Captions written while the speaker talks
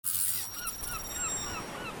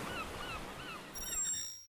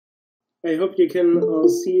I hope you can all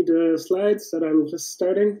see the slides that I'm just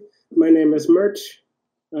starting. My name is Murch.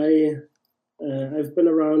 I've been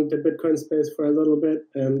around the Bitcoin space for a little bit,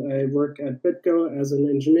 and I work at BitGo as an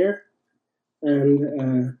engineer.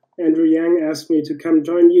 And Andrew Yang asked me to come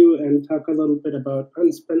join you and talk a little bit about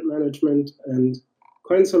unspent management and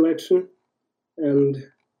coin selection. And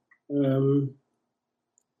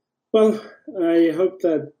well, I hope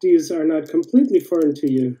that these are not completely foreign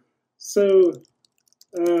to you. So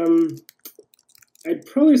I'd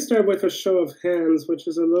probably start with a show of hands, which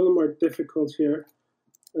is a little more difficult here.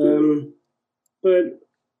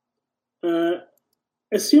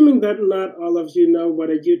 Assuming that not all of you know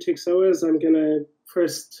what a UTXO is, I'm going to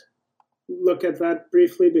first look at that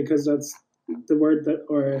briefly because that's the word that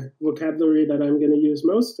or vocabulary that I'm going to use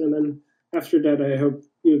most. And then after that, I hope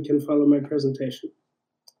you can follow my presentation.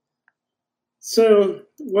 So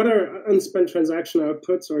what are unspent transaction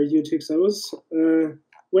outputs or UTXOs?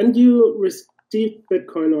 When you receive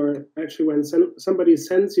Bitcoin, or actually when somebody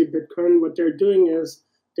sends you Bitcoin, what they're doing is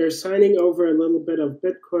they're signing over a little bit of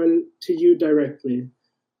Bitcoin to you directly.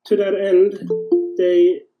 To that end,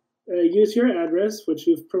 they use your address, which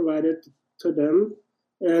you've provided to them,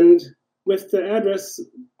 and with the address,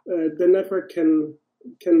 the network can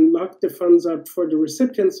lock the funds up for the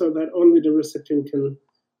recipient so that only the recipient can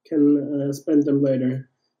spend them later.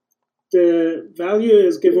 The value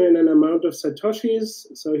is given in an amount of satoshis.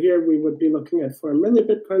 So here we would be looking at 4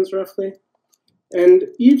 millibitcoins roughly. And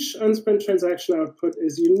each unspent transaction output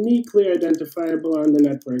is uniquely identifiable on the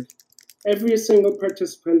network. Every single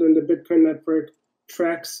participant in the Bitcoin network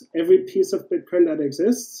tracks every piece of Bitcoin that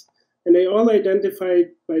exists, and they all identify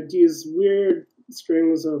by these weird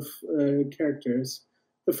strings of characters.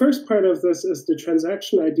 The first part of this is the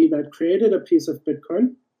transaction ID that created a piece of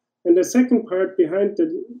Bitcoin. And the second part behind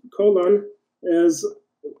the colon is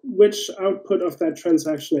which output of that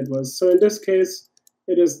transaction it was. So in this case,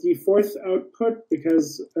 it is the fourth output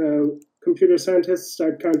because computer scientists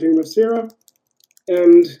start counting with 0.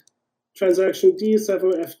 And transaction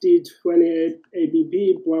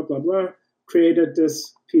D7FD28ABB, blah, blah, blah, created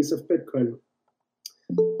this piece of Bitcoin.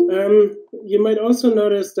 You might also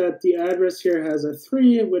notice that the address here has a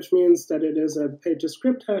 3, which means that it is a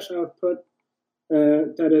page-to-script hash output.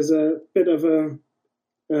 That is a bit of a,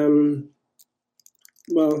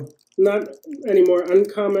 well, not any more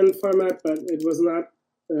uncommon format, but it was not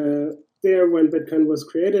there when Bitcoin was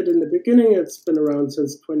created in the beginning. It's been around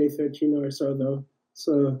since 2013 or so, though.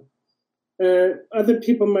 So other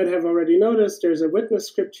people might have already noticed there's a witness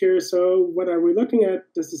script here. So what are we looking at?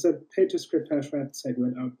 This is a page-to-script hash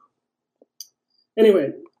segment output.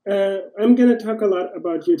 Anyway, I'm going to talk a lot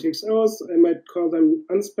about UTXOs. I might call them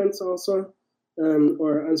unspent also.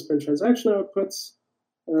 Or unspent transaction outputs.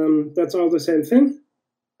 That's all the same thing.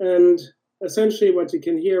 And essentially what you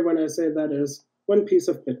can hear when I say that is one piece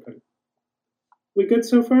of Bitcoin. We good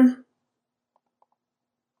so far?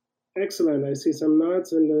 Excellent. I see some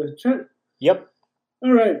nods in the chat. Yep.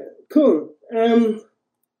 All right, cool.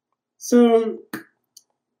 So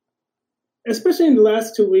especially in the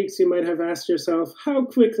last 2 weeks, you might have asked yourself, how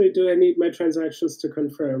quickly do I need my transactions to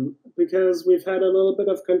confirm? Because we've had a little bit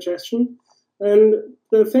of congestion. And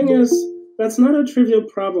the thing is, that's not a trivial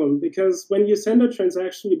problem because when you send a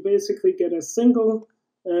transaction, you basically get a single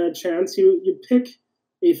chance. You pick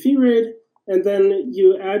a fee rate, and then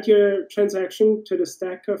you add your transaction to the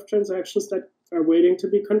stack of transactions that are waiting to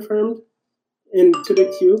be confirmed into the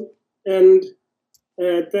queue. And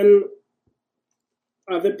then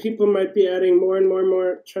other people might be adding more and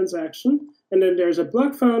more transaction. And then there's a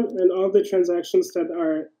block found, and all the transactions that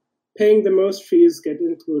are paying the most fees get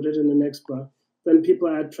included in the next block. Then people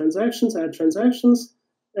add transactions, and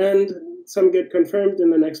some get confirmed in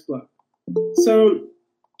the next block. So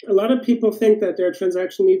a lot of people think that their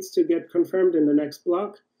transaction needs to get confirmed in the next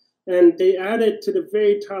block, and they add it to the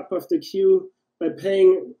very top of the queue by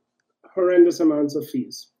paying horrendous amounts of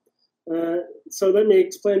fees. So let me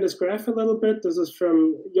explain this graph a little bit. This is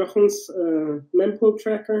from Jochen's mempool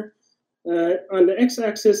tracker. On the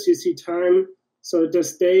x-axis, you see time. So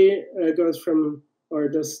this day goes from, or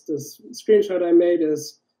this screenshot I made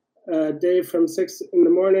is a day from 6 in the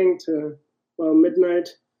morning to, well,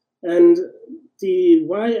 midnight. And the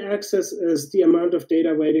y-axis is the amount of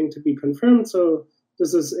data waiting to be confirmed. So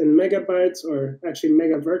this is in megabytes, or actually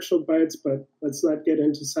mega virtual bytes, but let's not get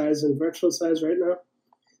into size and virtual size right now.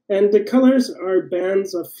 And the colors are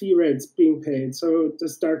bands of fee rates being paid. So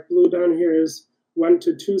this dark blue down here is 1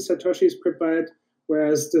 to 2 satoshis per byte,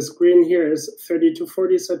 whereas this green here is 30 to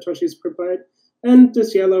 40 satoshis per byte, and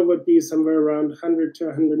this yellow would be somewhere around 100 to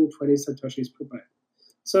 120 satoshis per byte.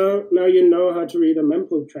 So now you know how to read a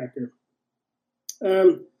mempool tracker.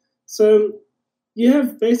 So you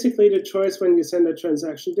have basically the choice when you send a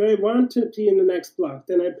transaction. Do I want to be in the next block?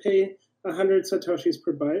 Then I pay 100 Satoshis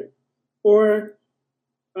per byte. Or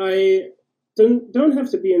I don't have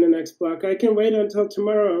to be in the next block. I can wait until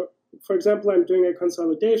tomorrow. For example, I'm doing a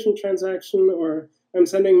consolidation transaction, or I'm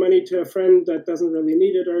sending money to a friend that doesn't really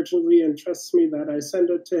need it urgently and trusts me that I send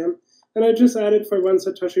it to him. And I just add it for 1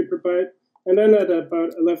 Satoshi per byte. And then at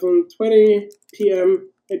about 11:20 p.m.,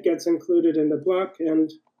 it gets included in the block and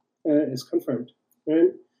is confirmed.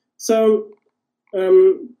 Right? So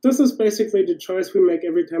this is basically the choice we make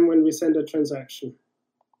every time when we send a transaction.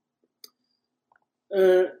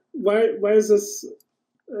 Why is this?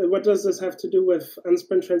 What does this have to do with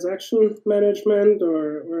unspent transaction management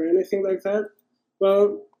or anything like that?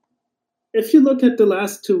 Well, if you look at the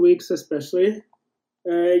last 2 weeks, especially,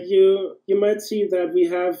 you might see that we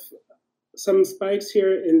have some spikes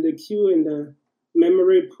here in the queue, in the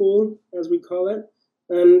memory pool, as we call it,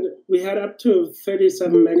 and we had up to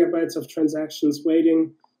 37 megabytes of transactions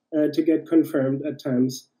waiting to get confirmed at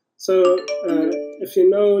times. So if you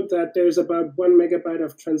know that there's about 1 megabyte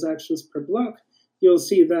of transactions per block, you'll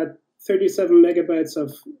see that 37 megabytes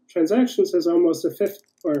of transactions is almost a fifth,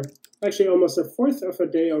 or actually almost a fourth of a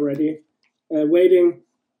day already, waiting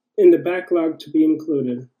in the backlog to be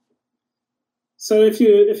included. So if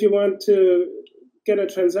you want to get a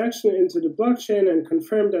transaction into the blockchain and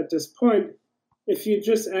confirmed at this point, if you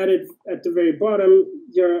just add it at the very bottom,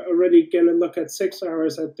 you're already going to look at 6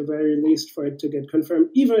 hours at the very least for it to get confirmed,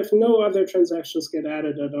 even if no other transactions get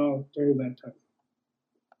added at all during that time.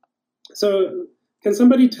 So can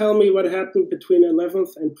somebody tell me what happened between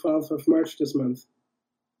 11th and 12th of March this month?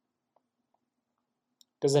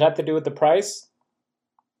 Does it have to do with the price?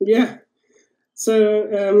 Yeah.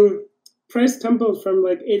 So price tumbled from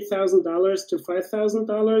like $8,000 to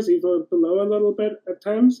 $5,000, even below a little bit at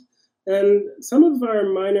times. And some of our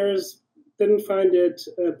miners didn't find it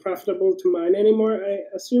profitable to mine anymore, I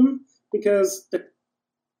assume, because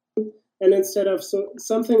and instead of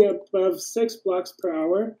something above 6 blocks per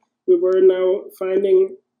hour, we were now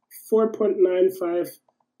finding 4.95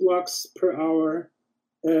 blocks per hour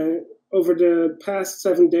over the past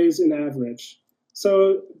 7 days in average.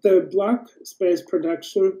 So the block space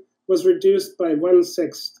production was reduced by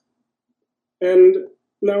 1/6. And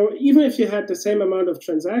now, even if you had the same amount of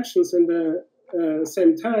transactions in the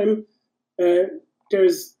same time,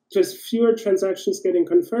 there's just fewer transactions getting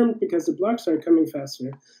confirmed because the blocks are coming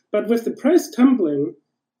faster. But with the price tumbling,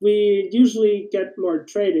 we usually get more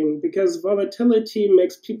trading because volatility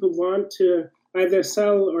makes people want to either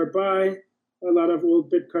sell or buy. A lot of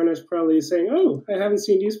old Bitcoiners probably saying, oh, I haven't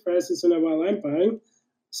seen these prices in a while, I'm buying.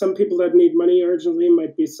 Some people that need money urgently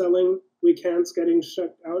might be selling. Weekends getting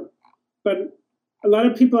shut out. But a lot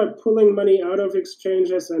of people are pulling money out of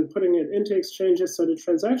exchanges and putting it into exchanges, so the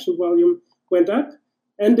transaction volume went up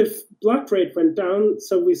and the block rate went down,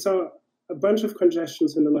 so we saw a bunch of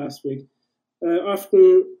congestions in the last week.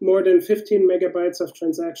 Often more than 15 megabytes of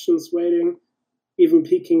transactions waiting, even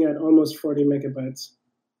peaking at almost 40 megabytes.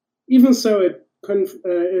 Even so, it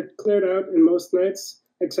cleared out in most nights,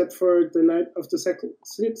 except for the night of the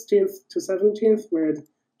 16th to 17th, where it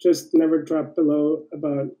just never dropped below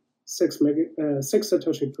about 6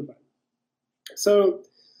 Satoshi per byte. So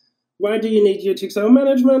why do you need UTXO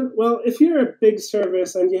management? Well, if you're a big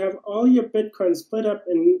service and you have all your Bitcoin split up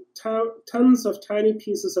in tons of tiny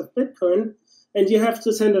pieces of Bitcoin, and you have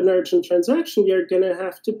to send an urgent transaction, you're going to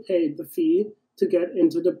have to pay the fee to get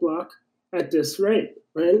into the block at this rate,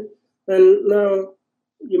 right? And now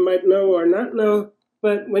you might know or not know,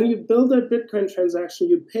 but when you build a Bitcoin transaction,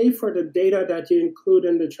 you pay for the data that you include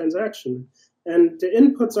in the transaction. And the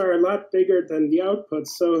inputs are a lot bigger than the outputs.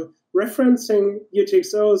 So referencing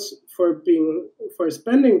UTXOs for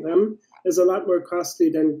spending them is a lot more costly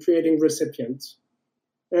than creating recipients.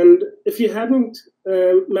 And if you hadn't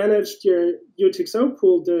managed your UTXO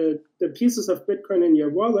pool, the pieces of Bitcoin in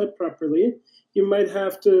your wallet properly, you might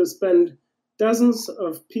have to spend dozens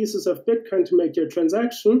of pieces of Bitcoin to make your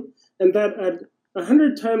transaction, and that at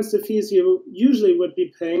 100 times the fees you usually would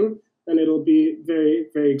be paying, and it'll be very,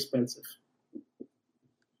 very expensive.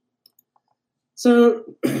 So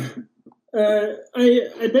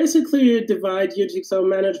I basically divide UTXO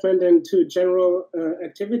management into general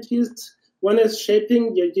activities. One is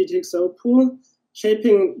shaping your UTXO pool,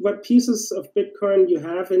 shaping what pieces of Bitcoin you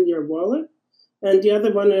have in your wallet. And the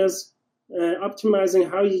other one is optimizing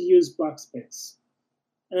how you use block space.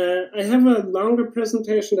 I have a longer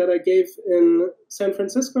presentation that I gave in San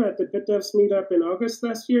Francisco at the BitDevs meetup in August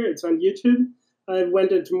last year. It's on YouTube. I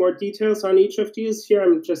went into more details on each of these. Here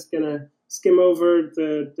I'm just going to skim over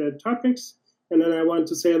the topics. and then I want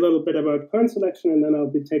to say a little bit about coin selection, and then I'll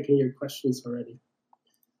be taking your questions already.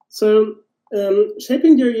 So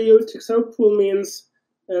shaping your UTXO pool means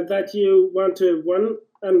that you want to,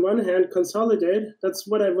 on one hand, consolidate. That's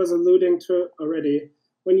what I was alluding to already.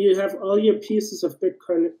 When you have all your pieces of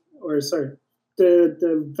Bitcoin,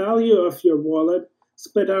 the value of your wallet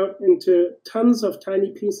split out into tons of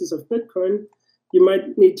tiny pieces of Bitcoin, you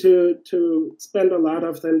might need to spend a lot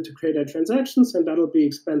of them to create transactions, and that'll be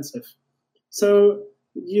expensive. So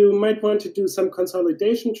you might want to do some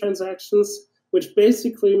consolidation transactions, which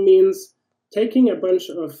basically means taking a bunch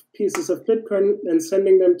of pieces of Bitcoin and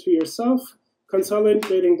sending them to yourself,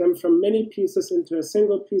 consolidating them from many pieces into a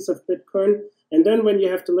single piece of Bitcoin, and then when you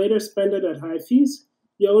have to later spend it at high fees,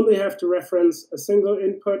 you only have to reference a single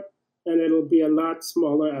input, and it'll be a lot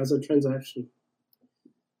smaller as a transaction.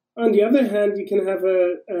 On the other hand, you can have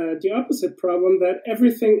the opposite problem, that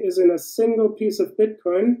everything is in a single piece of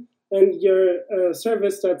Bitcoin, and you're a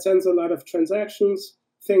service that sends a lot of transactions,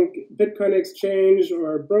 think Bitcoin exchange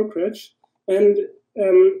or brokerage, and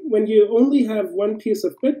when you only have one piece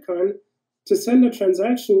of Bitcoin, to send a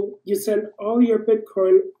transaction, you send all your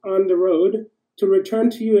Bitcoin on the road to return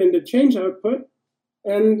to you in the change output,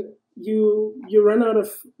 and you run out of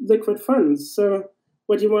liquid funds. So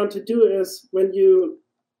what you want to do is, when you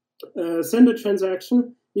send a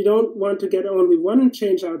transaction, you don't want to get only one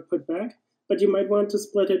change output back, but you might want to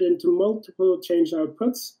split it into multiple change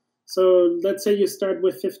outputs. So let's say you start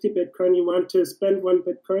with 50 Bitcoin, you want to spend 1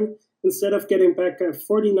 Bitcoin. Instead of getting back a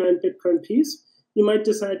 49 Bitcoin piece, you might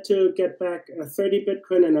decide to get back a 30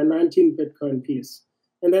 Bitcoin and a 19 Bitcoin piece.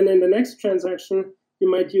 And then in the next transaction, you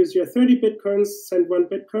might use your 30 Bitcoins, send 1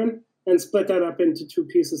 Bitcoin, and split that up into 2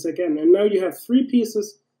 pieces again. And now you have 3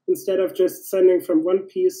 pieces instead of just sending from 1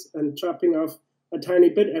 piece and chopping off a tiny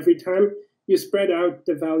bit every time. You spread out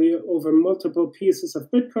the value over multiple pieces of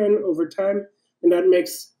Bitcoin over time, and that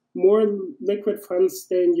makes more liquid funds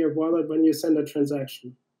stay in your wallet when you send a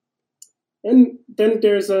transaction. And then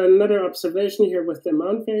there's another observation here with the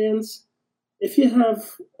amount variance. If you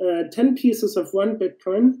have 10 pieces of 1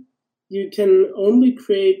 Bitcoin, you can only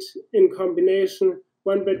create in combination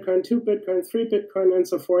 1 Bitcoin, 2 Bitcoin, 3 Bitcoin, and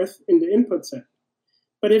so forth in the input set.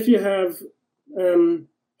 But if you have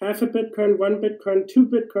half a Bitcoin, 1 Bitcoin, 2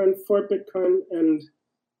 Bitcoin, 4 Bitcoin, and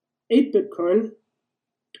 8 Bitcoin,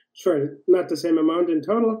 sure, not the same amount in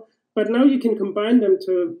total, but now you can combine them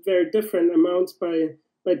to very different amounts by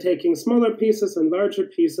taking smaller pieces and larger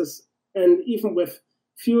pieces, and even with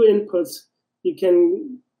few inputs, you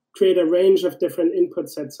can create a range of different input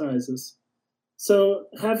set sizes. So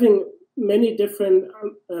having many different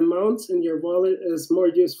amounts in your wallet is more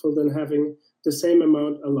useful than having the same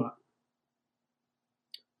amount a lot.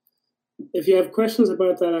 If you have questions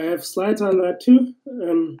about that, I have slides on that too.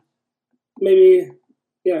 Maybe,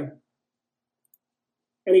 yeah.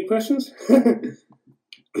 Any questions?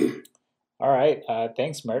 All right,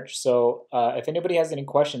 thanks, Murch. So if anybody has any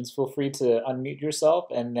questions, feel free to unmute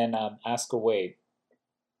yourself and then ask away.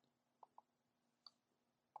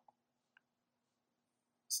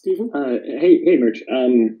 Stephen? Hey, Murch.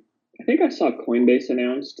 I think I saw Coinbase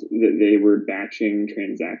announced that they were batching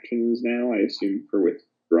transactions now, I assume for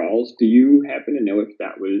withdrawals. Do you happen to know if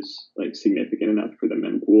that was like significant enough for the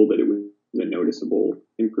mempool that it was a noticeable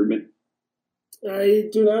improvement? I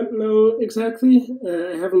do not know exactly.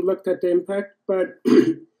 I haven't looked at the impact, but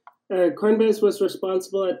Coinbase was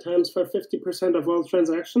responsible at times for 50% of all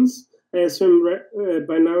transactions. I assume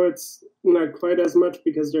by now it's not quite as much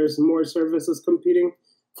because there's more services competing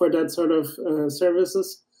for that sort of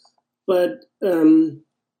services. But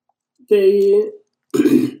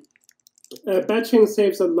batching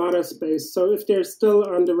saves a lot of space. So if they're still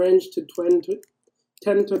on the range to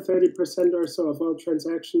 10 to 30% or so of all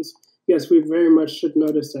transactions, yes, we very much should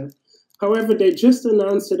notice that. However, they just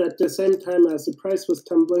announced it at the same time as the price was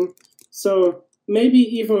tumbling. So maybe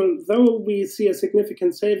even though we see a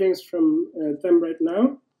significant savings from them right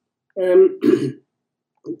now,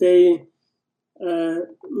 they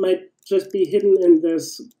might just be hidden in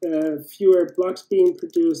this fewer blocks being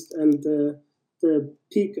produced and the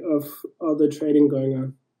peak of all the trading going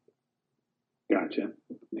on. Gotcha.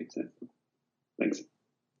 Makes sense. Thanks.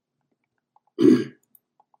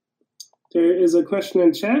 There is a question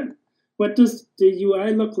in chat. What does the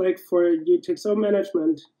UI look like for UTXO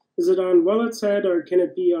management? Is it on wallet side or can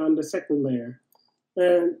it be on the second layer?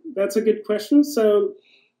 That's a good question. So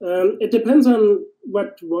it depends on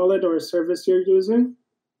what wallet or service you're using.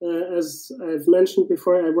 As I've mentioned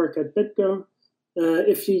before, I work at BitGo.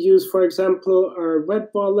 If you use, for example, our web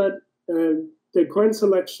wallet, the coin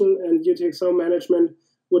selection and UTXO management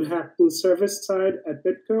would happen service side at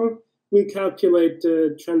BitGo. we calculate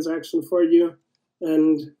the transaction for you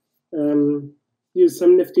and use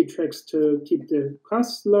some nifty tricks to keep the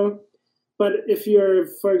costs low. But if you're,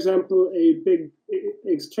 for example, a big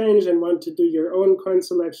exchange and want to do your own coin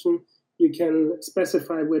selection, you can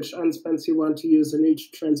specify which unspends you want to use in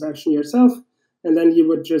each transaction yourself, and then you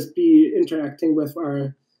would just be interacting with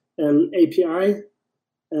our API,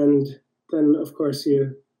 and then, of course,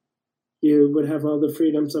 you would have all the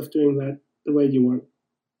freedoms of doing that the way you want.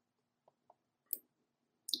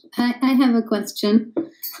 I have a question.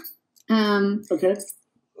 Okay.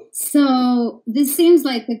 So this seems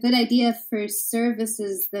like a good idea for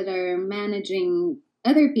services that are managing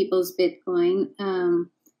other people's Bitcoin.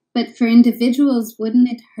 But for individuals, wouldn't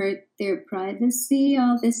it hurt their privacy,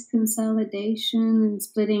 all this consolidation and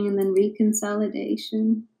splitting and then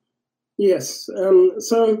reconsolidation? Yes.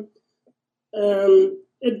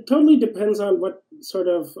 It totally depends on what sort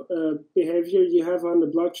of behavior you have on the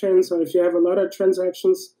blockchain. So if you have a lot of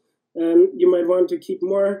transactions, you might want to keep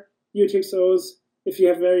more UTXOs. If you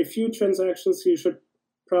have very few transactions, you should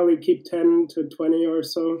probably keep 10 to 20 or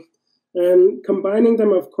so. And combining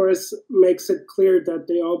them, of course, makes it clear that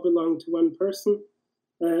they all belong to one person.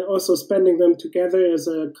 Also, spending them together is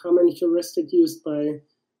a common heuristic used by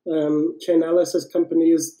chain analysis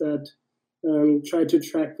companies that try to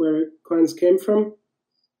track where coins came from.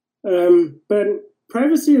 But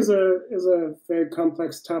privacy is a very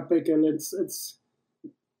complex topic, and it's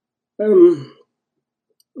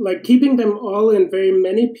like keeping them all in very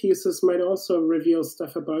many pieces might also reveal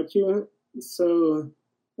stuff about you. So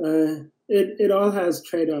it all has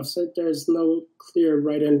trade-offs. There's no clear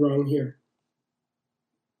right and wrong here.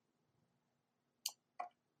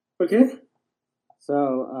 Okay.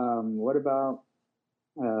 So what about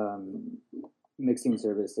mixing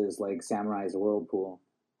services like Samurai's Whirlpool?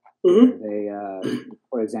 Mm-hmm. They,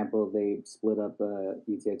 for example, they split up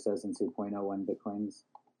UTXOs into 0.01 Bitcoins.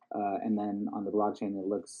 And then on the blockchain, it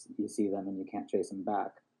looks, you see them and you can't trace them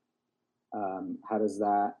back. How does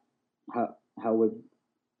that, how would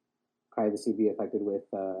privacy be affected with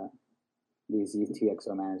these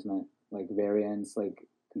UTXO management, like variance, like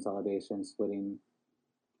consolidation, splitting?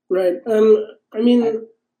 Right. I mean,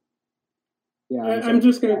 I'm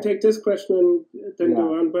just going to take this question and then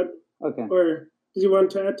go on, but, okay. Or did you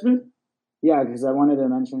want to add to it? Yeah, because I wanted to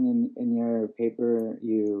mention in your paper,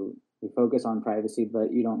 you focus on privacy,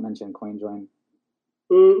 but you don't mention CoinJoin.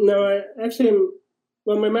 No, I actually,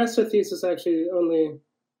 well, my master thesis actually only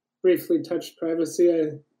briefly touched privacy.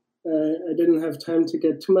 I didn't have time to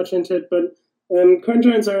get too much into it, but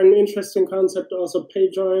CoinJoins are an interesting concept, also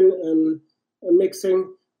PayJoin and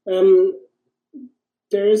mixing.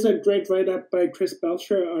 There is a great write-up by Chris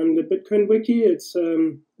Belcher on the Bitcoin Wiki. It's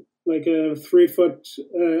like a 3-foot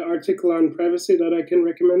article on privacy that I can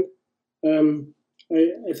recommend.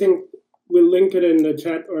 I think we'll link it in the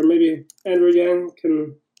chat, or maybe Andrew Yang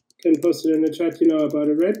can post it in the chat. You know about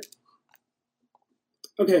it, right?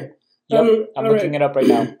 Okay. Yep, I'm looking it up right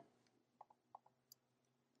now.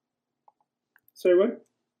 Sorry, what?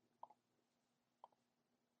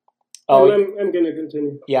 Oh, I'm going to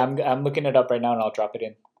continue. Yeah, I'm looking it up right now, and I'll drop it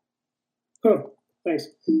in. Cool, thanks.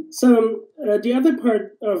 So the other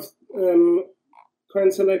part of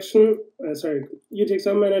coin selection,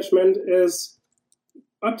 UTXO management is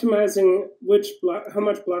optimizing how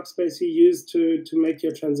much block space you use to make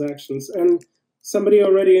your transactions. And somebody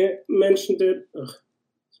already mentioned it. Ugh,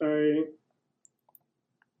 sorry.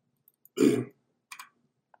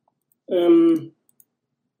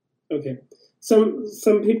 Okay.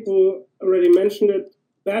 Some people already mentioned it.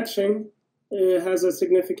 Batching has a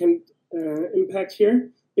significant impact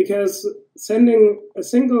here, because sending a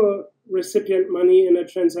single recipient money in a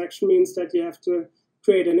transaction means that you have to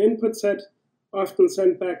create an input set, often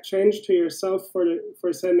send back change to yourself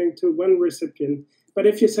for sending to one recipient. But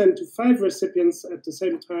if you send to 5 recipients at the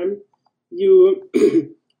same time, you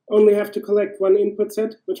only have to collect one input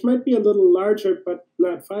set, which might be a little larger, but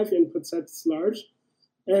not 5 input sets large,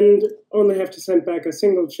 and only have to send back a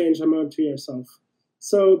single change amount to yourself.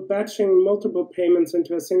 So batching multiple payments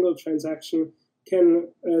into a single transaction can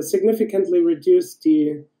significantly reduce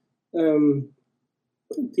the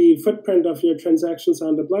footprint of your transactions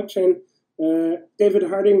on the blockchain. David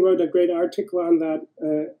Harding wrote a great article on that,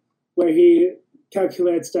 where he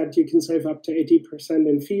calculates that you can save up to 80%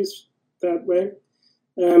 in fees that way.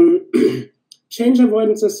 Change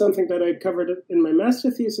avoidance is something that I covered in my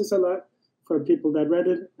master thesis a lot for people that read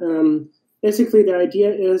it. Basically, the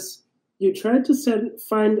idea is you try to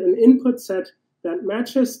find an input set that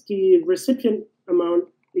matches the recipient amount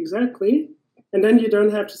exactly, and then you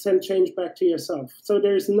don't have to send change back to yourself. So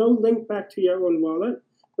there's no link back to your own wallet,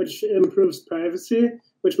 which improves privacy,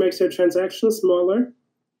 which makes your transaction smaller,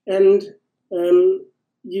 and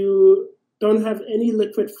you don't have any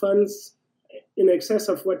liquid funds in excess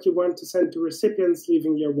of what you want to send to recipients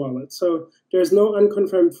leaving your wallet. So there's no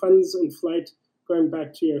unconfirmed funds in flight going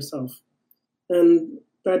back to yourself. And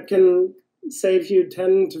that can save you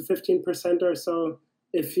 10 to 15% or so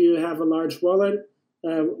if you have a large wallet.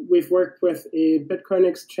 We've worked with a Bitcoin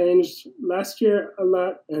exchange last year a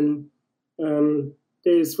lot, and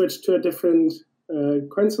they switched to a different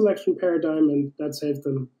coin selection paradigm, and that saved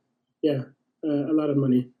them, a lot of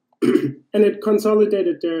money. And it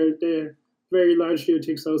consolidated their very large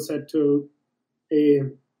UTXO set to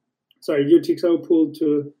UTXO pool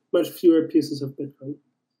to much fewer pieces of Bitcoin.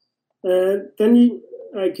 Then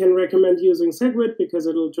I can recommend using SegWit because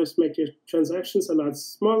it'll just make your transactions a lot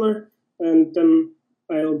smaller. And then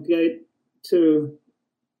I'll get to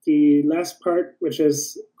the last part, which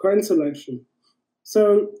is coin selection.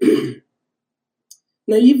 So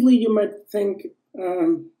naively, you might think,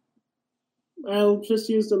 I'll just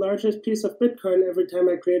use the largest piece of Bitcoin every time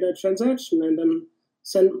I create a transaction, and then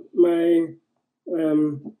send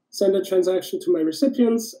a transaction to my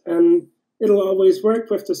recipients, and it'll always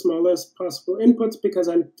work with the smallest possible inputs because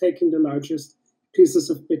I'm taking the largest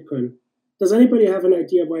pieces of Bitcoin. Does anybody have an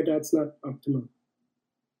idea why that's not optimal?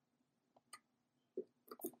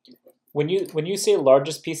 When you say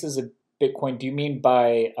largest pieces of Bitcoin, do you mean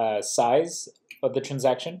by size of the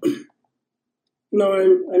transaction? No,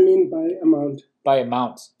 I mean by amount. By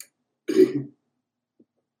amount.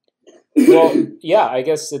 Well, yeah, I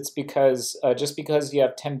guess it's because just because you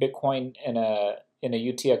have 10 Bitcoin in a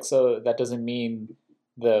UTXO, that doesn't mean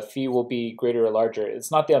the fee will be greater or larger.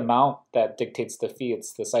 It's not the amount that dictates the fee;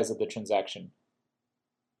 it's the size of the transaction.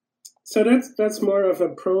 So that's more of a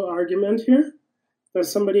pro argument here.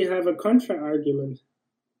 Does somebody have a contra argument?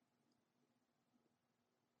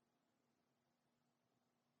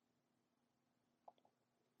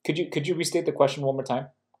 Could you restate the question one more time?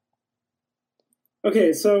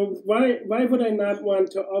 Okay, so why would I not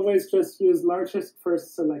want to always just use largest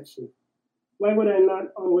first selection? Why would I not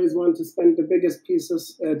always want to spend the biggest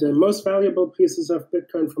pieces, the most valuable pieces of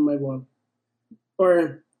Bitcoin from my wallet?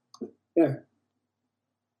 Or, yeah.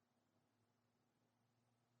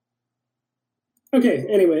 Okay,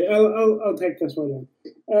 anyway, I'll take this one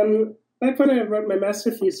then. Back when I wrote my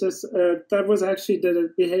master thesis, that was actually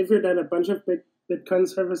the behavior that a bunch of Bitcoin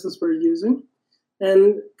services were using.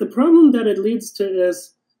 And the problem that it leads to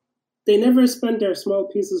is they never spend their small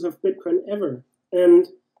pieces of Bitcoin ever. And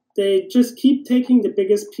they just keep taking the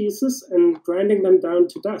biggest pieces and grinding them down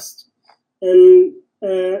to dust. And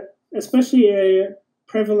especially a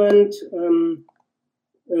prevalent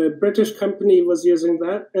British company was using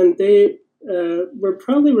that, and they were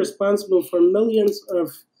probably responsible for millions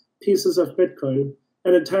of pieces of Bitcoin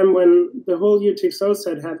at a time when the whole UTXO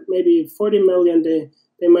set had maybe 40 million.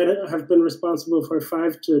 They might have been responsible for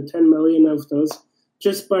 5 to 10 million of those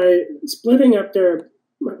just by splitting up their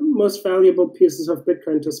most valuable pieces of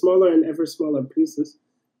Bitcoin to smaller and ever smaller pieces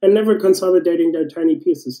and never consolidating their tiny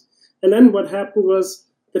pieces. And then what happened was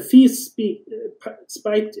the fees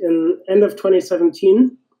spiked in end of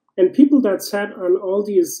 2017, and people that sat on all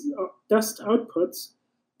these dust outputs,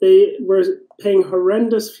 they were paying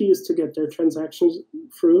horrendous fees to get their transactions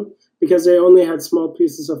through because they only had small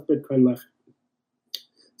pieces of Bitcoin left.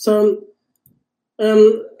 So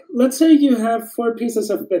let's say you have 4 pieces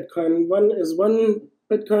of Bitcoin. One is 1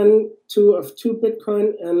 Bitcoin, 2 of 2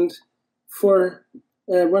 Bitcoin, and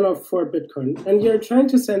 1 of 4 Bitcoin. And you're trying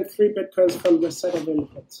to send 3 Bitcoins from this set of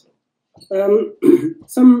inputs.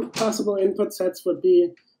 Some possible input sets would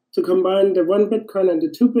be to combine the 1 Bitcoin and the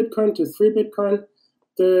 2 Bitcoin to 3 Bitcoin.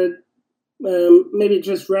 Maybe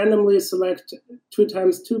just randomly select 2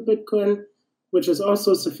 times 2 Bitcoin, which is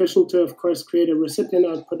also sufficient to, of course, create a recipient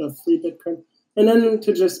output of 3 Bitcoin, and then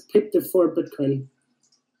to just pick the 4 Bitcoin.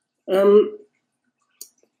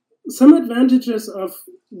 Some advantages of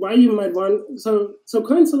why you might want, so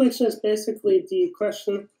coin selection is basically the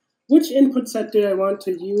question, which input set do I want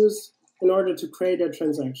to use in order to create a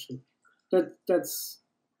transaction? That's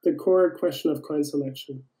the core question of coin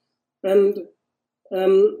selection. And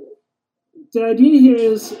the idea here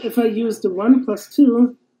is if I use the 1 plus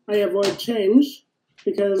 2, I avoid change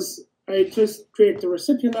because I just create the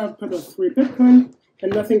recipient output of 3 Bitcoin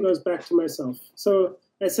and nothing goes back to myself. So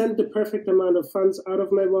I send the perfect amount of funds out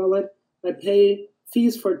of my wallet. I pay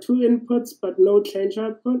fees for 2 inputs, but no change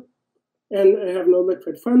output. And I have no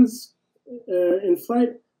liquid funds in flight.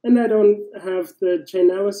 And I don't have the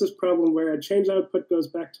Chainalysis problem where a change output goes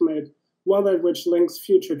back to my wallet, which links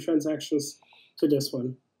future transactions to this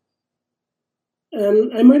one.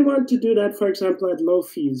 I might want to do that, for example, at low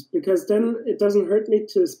fees, because then it doesn't hurt me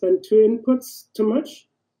to spend 2 inputs too much.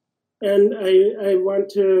 And I want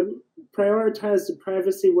to prioritize the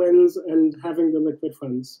privacy wins and having the liquid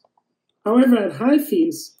funds. However, at high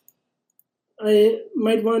fees, I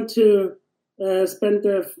might want to spend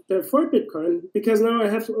the 4 Bitcoin, because now I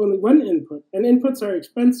have only 1 input, and inputs are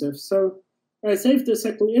expensive. So I save the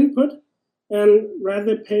second input and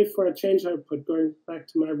rather pay for a change output going back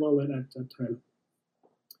to my wallet at that time.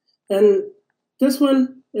 And this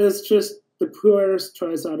one is just the poorest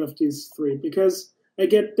choice out of these 3, because I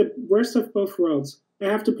get the worst of both worlds. I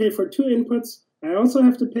have to pay for 2 inputs. I also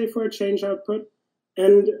have to pay for a change output.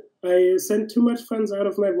 And I send too much funds out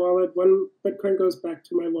of my wallet. 1 Bitcoin goes back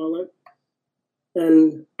to my wallet.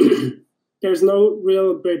 And there's no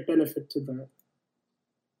real great benefit to that.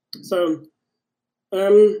 So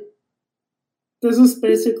this is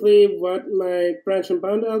basically what my branch and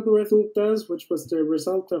bound algorithm does, which was the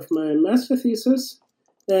result of my master thesis.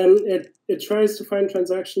 And it tries to find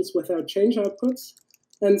transactions without change outputs.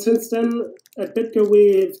 And since then, at BitGo,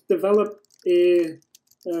 we've developed a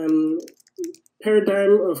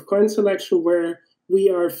paradigm of coin selection where we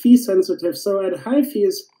are fee sensitive. So at high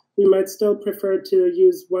fees, we might still prefer to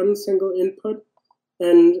use 1 single input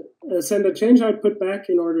and send a change output back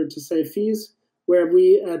in order to save fees, where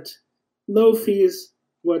we at low fees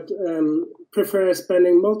would prefer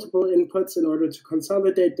spending multiple inputs in order to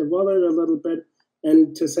consolidate the wallet a little bit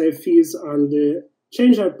and to save fees on the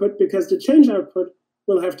change output, because the change output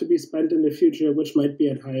will have to be spent in the future, which might be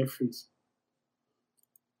at higher fees.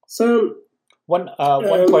 So one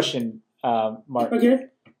question, Mark. Okay.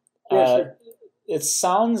 Yeah, sure. It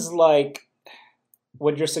sounds like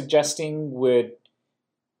what you're suggesting would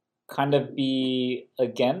kind of be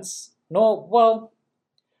against. No, well,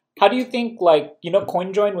 how do you think, like,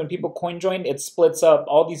 CoinJoin, when people CoinJoin, it splits up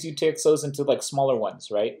all these UTXOs into like smaller ones,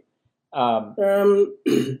 right? I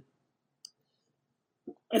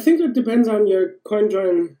think it depends on your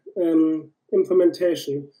CoinJoin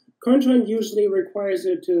implementation. CoinJoin usually requires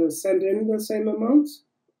you to send in the same amounts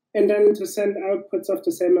and then to send outputs of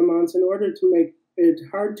the same amounts in order to make it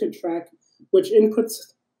hard to track which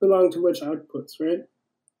inputs belong to which outputs, right?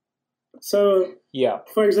 So, yeah.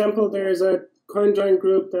 For example, there is a CoinJoin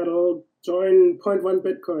group that'll join 0.1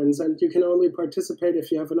 Bitcoins, and you can only participate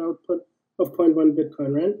if you have an output of 0.1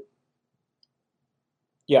 Bitcoin, right?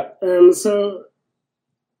 Yeah. So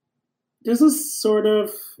this is sort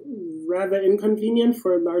of rather inconvenient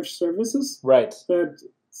for large services, right, that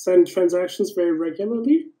send transactions very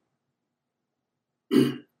regularly.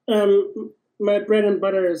 My bread and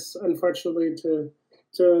butter is unfortunately to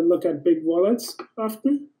look at big wallets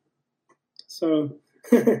often. So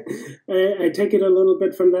I take it a little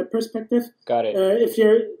bit from that perspective. Got it. If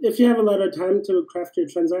you have a lot of time to craft your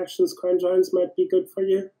transactions, CoinJoins might be good for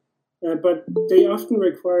you, but they often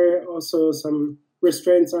require also some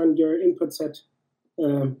restraints on your input set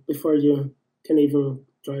before you can even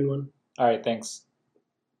join one. All right, thanks.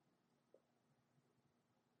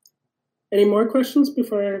 Any more questions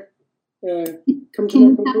before I come to my conclusion? Can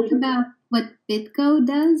you conclusion? talk about what BitGo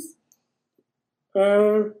does?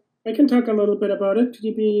 I can talk a little bit about it. Could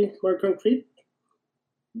you be more concrete?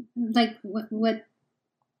 Like what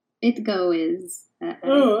BitGo is?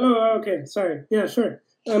 Okay. Sorry. Yeah, sure.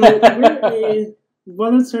 We're a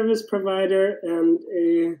wallet service provider and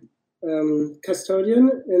a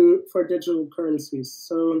custodian for digital currencies.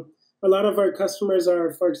 So a lot of our customers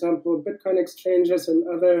are, for example, Bitcoin exchanges and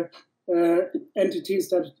other entities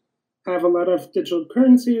that have a lot of digital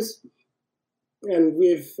currencies. And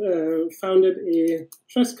we've founded a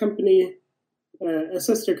trust company, a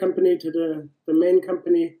sister company to the main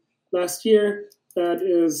company last year that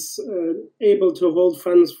is able to hold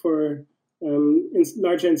funds for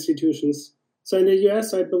large institutions. So in the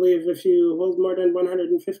US, I believe if you hold more than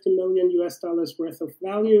 $150 million worth of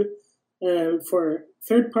value for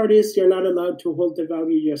third parties, you're not allowed to hold the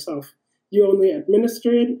value yourself. You only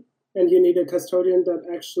administer it, and you need a custodian that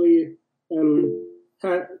actually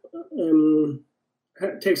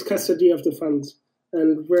takes custody of the funds.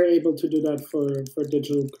 And we're able to do that for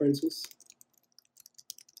digital currencies.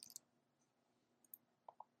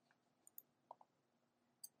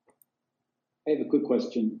 I have a quick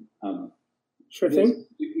question. Sure thing.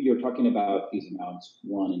 You're talking about these amounts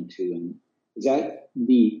 1 and 2, and is that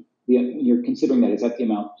the you're considering that, is that the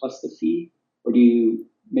amount plus the fee, or do you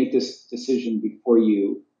make this decision before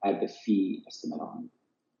you add the fee estimate on?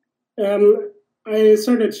 I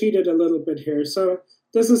sort of cheated a little bit here. So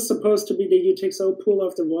this is supposed to be the UTXO pool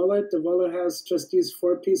of the wallet. The wallet has just these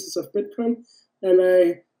 4 pieces of Bitcoin, and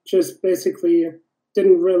I just basically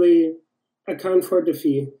didn't really account for the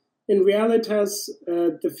fee. in realitas,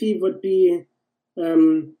 the fee would be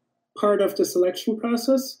part of the selection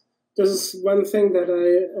process. This is one thing that I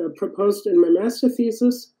proposed in my master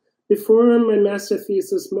thesis. Before my master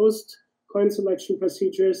thesis, most coin selection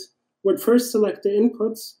procedures would first select the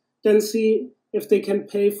inputs, then see if they can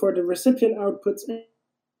pay for the recipient outputs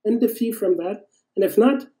and the fee from that. And if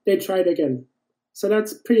not, they try it again. So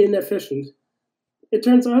that's pretty inefficient. It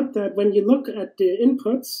turns out that when you look at the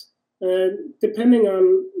inputs, depending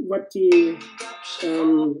on what the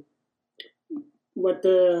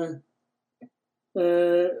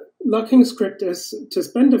locking script is to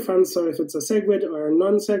spend the funds, so if it's a SegWit or a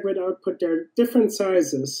non-SegWit output, there are different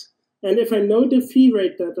sizes. And if I know the fee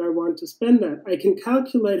rate that I want to spend at, I can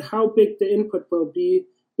calculate how big the input will be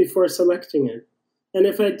before selecting it. And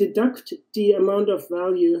if I deduct the amount of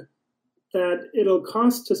value that it'll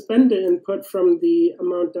cost to spend the input from the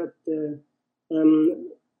amount that the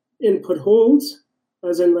input holds,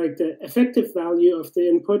 as in like the effective value of the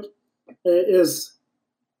input is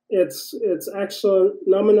its actual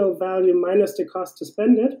nominal value minus the cost to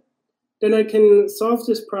spend it, then I can solve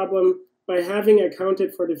this problem by having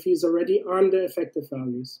accounted for the fees already on the effective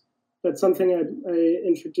values. That's something I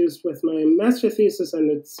introduced with my master thesis, and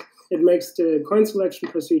it makes the coin selection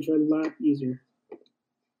procedure a lot easier.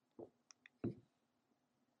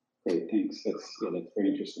 Great, thanks. That's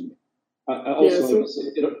very interesting.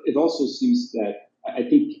 It also seems that I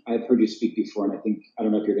think I've heard you speak before, and I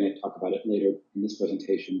don't know if you're going to talk about it later in this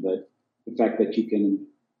presentation, but the fact that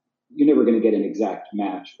you're never going to get an exact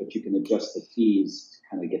match, but you can adjust the fees to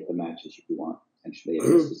kind of get the matches you want, essentially.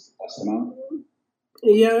 This is the best amount.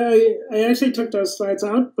 Yeah, I actually took those slides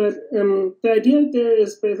out, but the idea there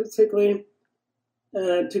is basically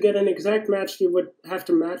to get an exact match, you would have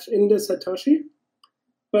to match in the Satoshi.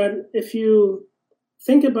 But if you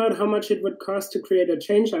think about how much it would cost to create a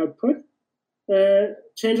change output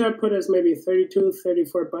is maybe 32,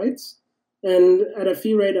 34 bytes. And at a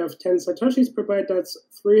fee rate of 10 Satoshis per byte, that's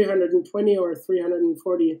 320 or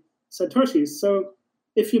 340 Satoshis. So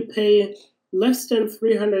if you pay less than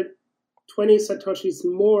 320 Satoshis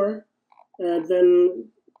more than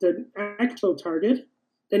the actual target,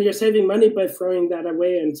 then you're saving money by throwing that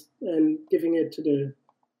away and giving it to the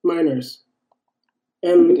miners.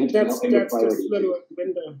 And that's this little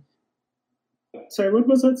window. Sorry, what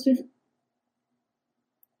was that, Steve?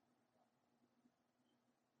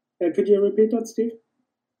 Could you repeat that, Steve?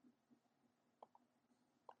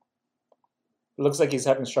 It looks like he's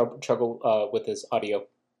having trouble with his audio.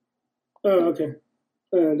 Oh, okay.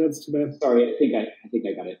 That's too bad. Sorry, I think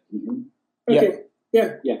I got it. Can you hear me?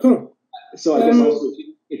 Okay. Yeah. Cool. So I guess also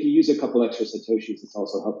if you use a couple extra Satoshis, it's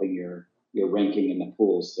also helping your ranking in the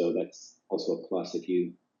pools. So that's also a plus if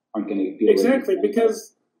you aren't going to be exactly,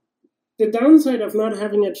 because the downside of not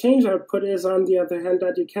having a change output is, on the other hand,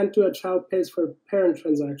 that you can't do a child pays for parent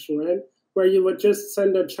transaction, right? Where you would just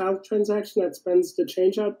send a child transaction that spends the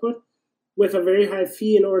change output with a very high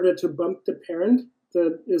fee in order to bump the parent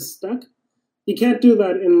that is stuck. You can't do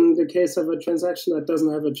that in the case of a transaction that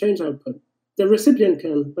doesn't have a change output. The recipient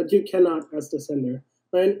can, but you cannot as the sender,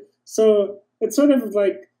 right? So it's sort of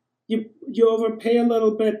like you overpay a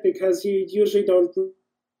little bit because you usually don't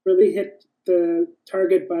really hit the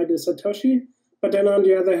target by the Satoshi, but then on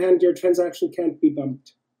the other hand, your transaction can't be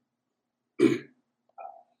bumped.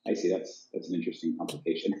 I see. That's an interesting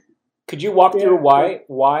complication. Could you walk through why?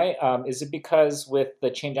 Why is it because with the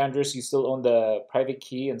change address you still own the private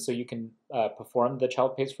key, and so you can perform the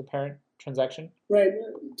child pays for parent transaction? Right.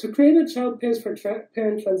 To create a child pays for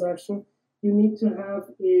parent transaction, you need to have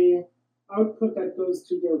a output that goes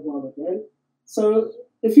to your wallet, right? So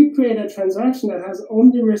if you create a transaction that has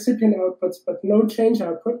only recipient outputs but no change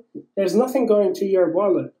output, there's nothing going to your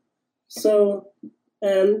wallet. So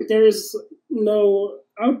there is no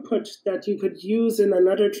output that you could use in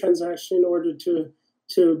another transaction in order to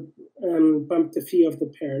bump the fee of the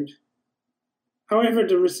parent. However,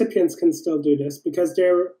 the recipients can still do this because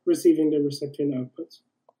they're receiving the recipient outputs.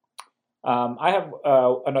 I have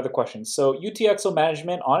another question. So UTXO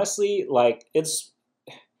management, honestly,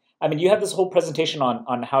 you have this whole presentation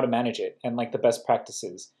on how to manage it and like the best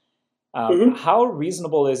practices. How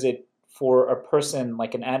reasonable is it for a person,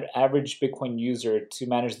 like an average Bitcoin user, to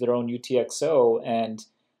manage their own UTXO? And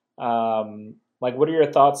what are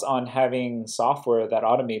your thoughts on having software that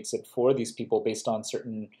automates it for these people based on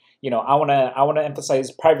certain, I want to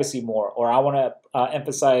emphasize privacy more, or I want to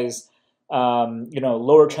emphasize,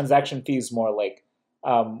 lower transaction fees more. What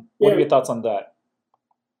are your thoughts on that?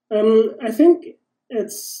 I think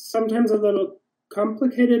it's sometimes a little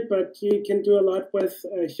complicated, but you can do a lot with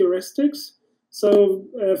heuristics. So,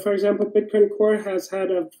 for example, Bitcoin Core has had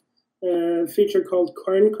a feature called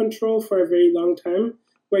coin control for a very long time,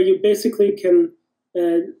 where you basically can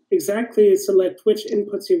exactly select which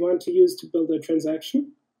inputs you want to use to build a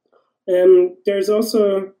transaction. There's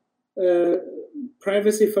also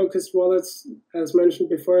privacy-focused wallets, as mentioned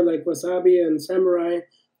before, like Wasabi and Samurai,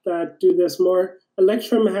 that do this more.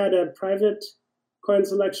 Electrum had a private coin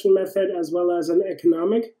selection method as well as an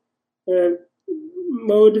economic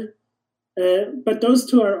mode, but those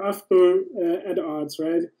two are often at odds,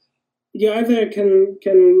 right? You either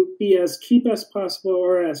can be as cheap as possible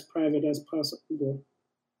or as private as possible.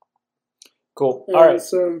 Cool. All right.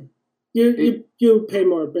 So you pay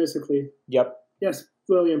more, basically. Yep. Yes,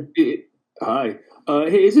 William. Hi.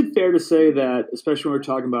 Hey, is it fair to say that, especially when we're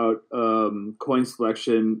talking about coin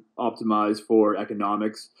selection optimized for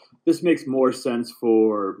economics, this makes more sense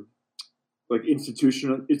for like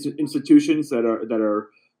institutions that are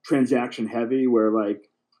transaction heavy, where like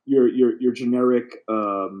your generic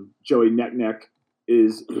Joey Neck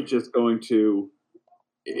is just going to,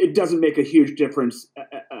 it doesn't make a huge difference,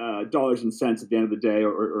 dollars and cents at the end of the day,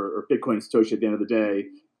 or Bitcoin and Satoshi at the end of the day.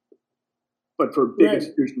 But for big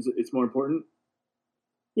institutions, it's more important?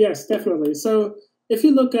 Yes, definitely. So if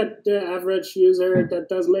you look at the average user that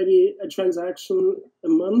does maybe a transaction a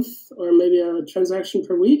month or maybe a transaction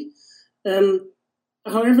per week,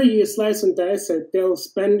 however you slice and dice it, they'll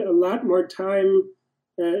spend a lot more time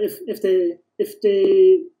if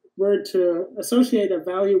they were to associate a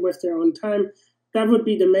value with their own time. That would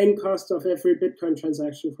be the main cost of every Bitcoin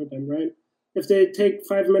transaction for them, right? If they take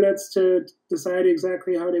 5 minutes to decide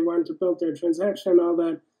exactly how they want to build their transaction and all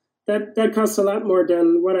that costs a lot more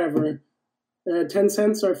than whatever, 10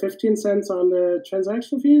 cents or 15 cents on the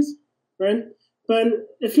transaction fees, right? But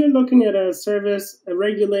if you're looking at a service, a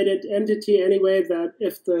regulated entity anyway, that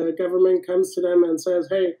if the government comes to them and says,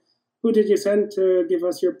 hey, who did you send to give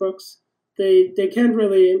us your books? They can't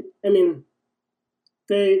really,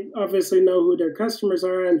 they obviously know who their customers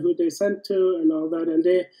are and who they sent to and all that, and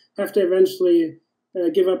they have to eventually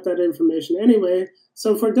give up that information anyway.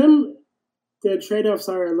 So for them, the trade-offs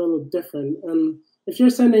are a little different. If you're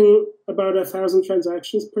sending about 1,000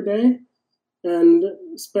 transactions per day and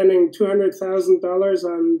spending $200,000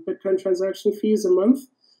 on Bitcoin transaction fees a month,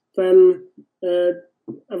 then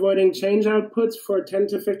avoiding change outputs for 10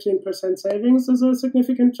 to 15% savings is a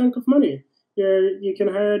significant chunk of money. You can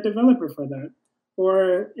hire a developer for that.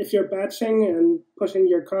 Or if you're batching and pushing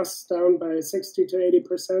your costs down by 60 to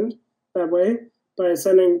 80% that way, by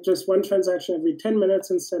sending just one transaction every 10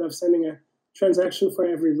 minutes instead of sending a transaction for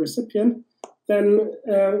every recipient, then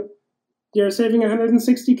you're saving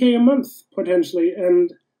 $160K a month potentially.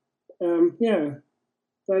 And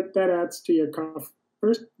that adds to your cost.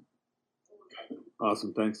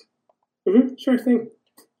 Awesome, thanks. Sure thing.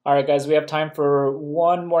 All right, guys, we have time for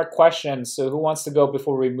one more question. So who wants to go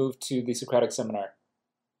before we move to the Socratic seminar?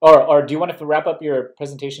 Or do you want to wrap up your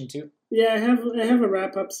presentation too? Yeah, I have a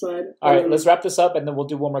wrap-up slide. All right, let's wrap this up, and then we'll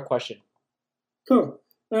do one more question. Cool.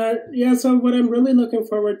 So what I'm really looking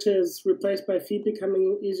forward to is replaced by fee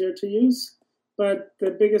becoming easier to use. But the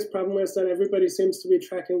biggest problem is that everybody seems to be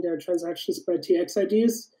tracking their transactions by TX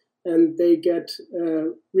IDs, and they get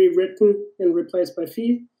rewritten and replaced by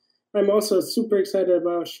fee. I'm also super excited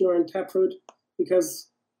about Schnorr and Taproot because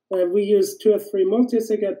we use 2 of 3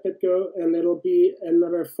 multisig at BitGo, and it'll be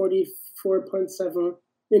another 44.7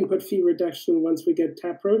 input fee reduction once we get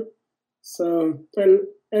Taproot. So,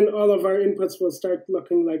 and all of our inputs will start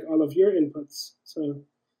looking like all of your inputs. So,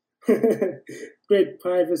 great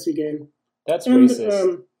privacy gain. That's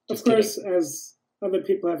racist. Of course, as other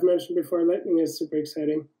people have mentioned before, Lightning is super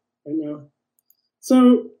exciting right now.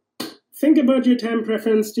 So, think about your time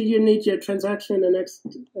preference. Do you need your transaction in the next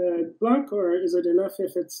block, or is it enough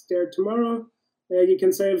if it's there tomorrow? You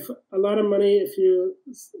can save a lot of money if you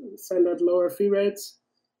send out lower fee rates.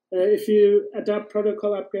 If you adopt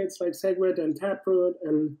protocol upgrades like Segwit and Taproot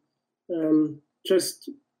and just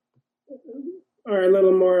are a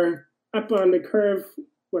little more up on the curve,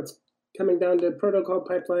 what's coming down the protocol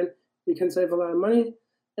pipeline, you can save a lot of money.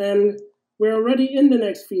 And we're already in the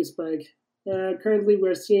next fee spike. Currently,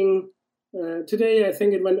 we're seeing today, I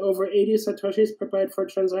think it went over 80 Satoshis per byte for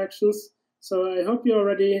transactions. So I hope you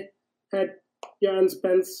already had your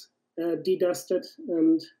unspents dedusted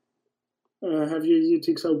and have your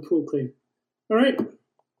UTXO pool clean. All right,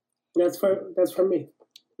 that's from me.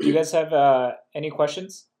 Do you guys have any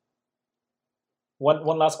questions?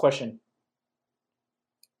 One last question.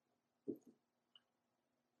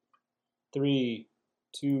 3,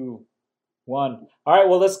 2, 1. All right,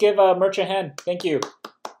 well, let's give Murch a hand. Thank you.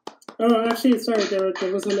 Oh, actually, sorry,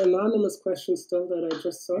 there was an anonymous question still that I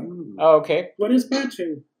just saw. Oh, okay. What is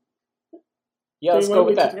batching? Yeah, let's Do you go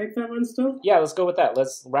want with me that. to take that one still? Yeah, let's go with that.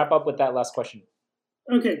 Let's wrap up with that last question.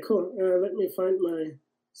 Okay, cool. Let me find my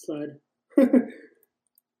slide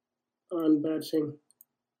on batching.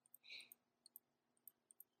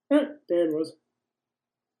 Ah, there it was.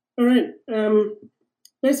 All right.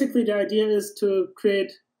 Basically, the idea is to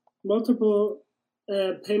create multiple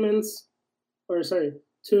payments, or sorry,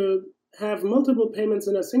 to have multiple payments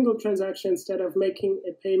in a single transaction instead of making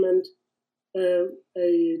a payment,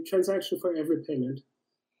 a transaction for every payment.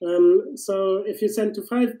 So if you send to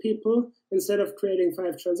 5 people, instead of creating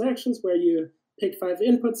 5 transactions where you pick 5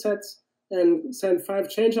 input sets and send 5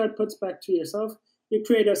 change outputs back to yourself, you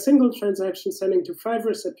create a single transaction sending to 5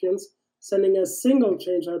 recipients, sending a single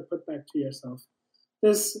change output back to yourself.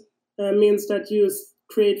 This means that you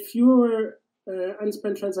create fewer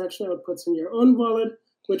unspent transaction outputs in your own wallet,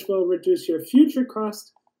 which will reduce your future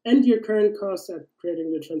cost and your current cost at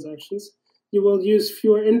creating the transactions. You will use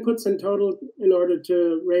fewer inputs in total in order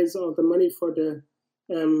to raise all the money for the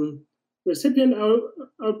recipient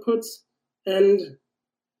outputs, and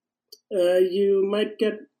you might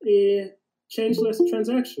get a changeless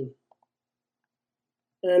transaction.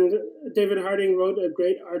 And David Harding wrote a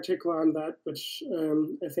great article on that, which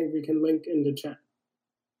I think we can link in the chat.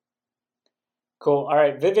 Cool. All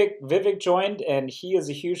right, Vivek joined, and he is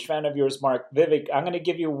a huge fan of yours, Mark. Vivek, I'm going to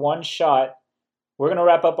give you one shot. We're going to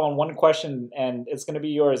wrap up on one question, and it's going to be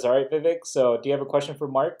yours. All right, Vivek? So do you have a question for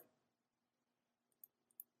Mark?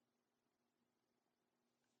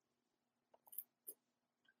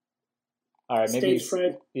 All right, maybe Stage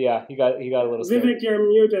fright. Yeah, he got a little scared. Vivek, you're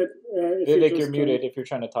muted. Vivek, you're muted if you're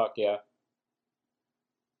trying to talk. Yeah,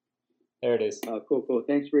 there it is. Cool.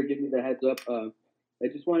 Thanks for giving me the heads up. I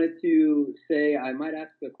just wanted to say I might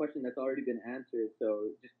ask a question that's already been answered, so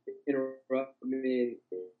just interrupt me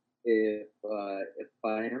if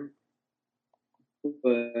I am.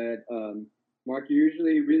 But Mark, you're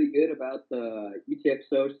usually really good about the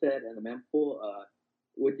UTXO set and the mempool.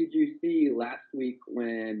 What did you see last week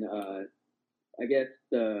when I guess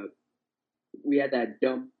we had that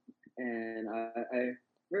dump, and I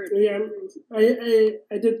heard. Yeah,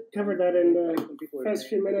 I did cover that in the first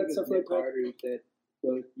few minutes of my talk. That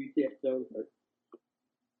those UTXOs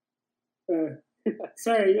are.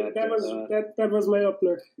 Sorry, that was my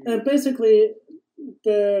opener. Basically,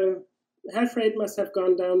 the hash rate must have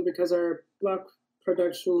gone down because our block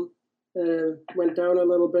production went down a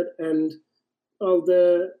little bit, and all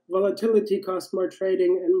the volatility cost more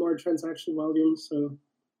trading and more transaction volume. So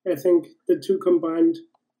I think the two combined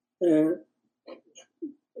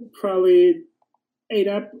probably ate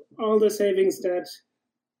up all the savings that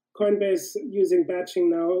Coinbase using batching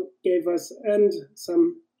now gave us, and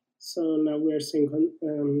some. So now we're seeing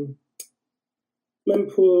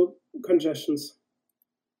mempool congestions.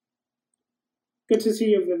 Good to see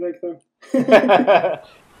you, Vivek, though.